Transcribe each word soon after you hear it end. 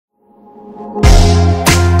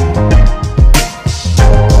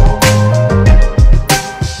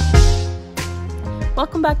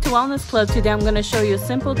Wellness Club. Today I'm going to show you a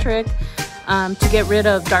simple trick to get rid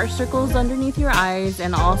of dark circles underneath your eyes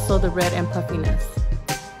and also the red and puffiness.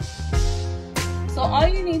 So all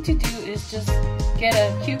you need to do is just get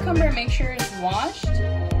a cucumber, make sure it's washed,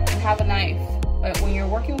 and have a knife. But when you're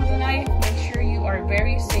working with a knife, make sure you are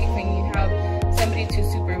very safe and you have somebody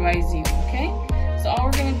to supervise you, okay? So all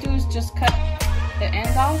we're going to do is just cut the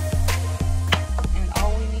end off, and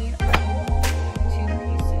all we need are 2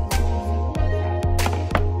 pieces.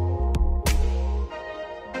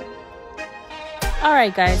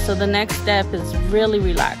 Alright guys, so the next step is really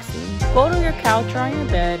relaxing. Go to your couch or on your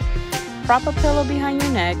bed, prop a pillow behind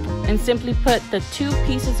your neck, and simply put the 2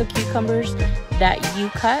 pieces of cucumbers that you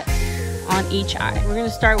cut on each eye. We're going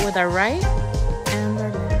to start with our right and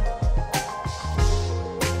our left.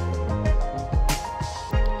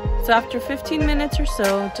 So after 15 minutes or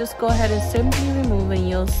so, just go ahead and simply remove, and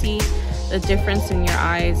you'll see the difference in your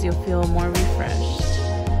eyes. You'll feel more refreshed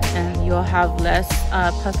and you'll have less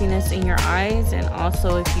puffiness in your eyes, and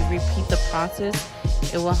also if you repeat the process,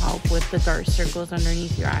 it will help with the dark circles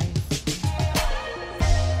underneath your eyes.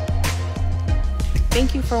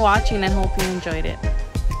 Thank you for watching and hope you enjoyed it.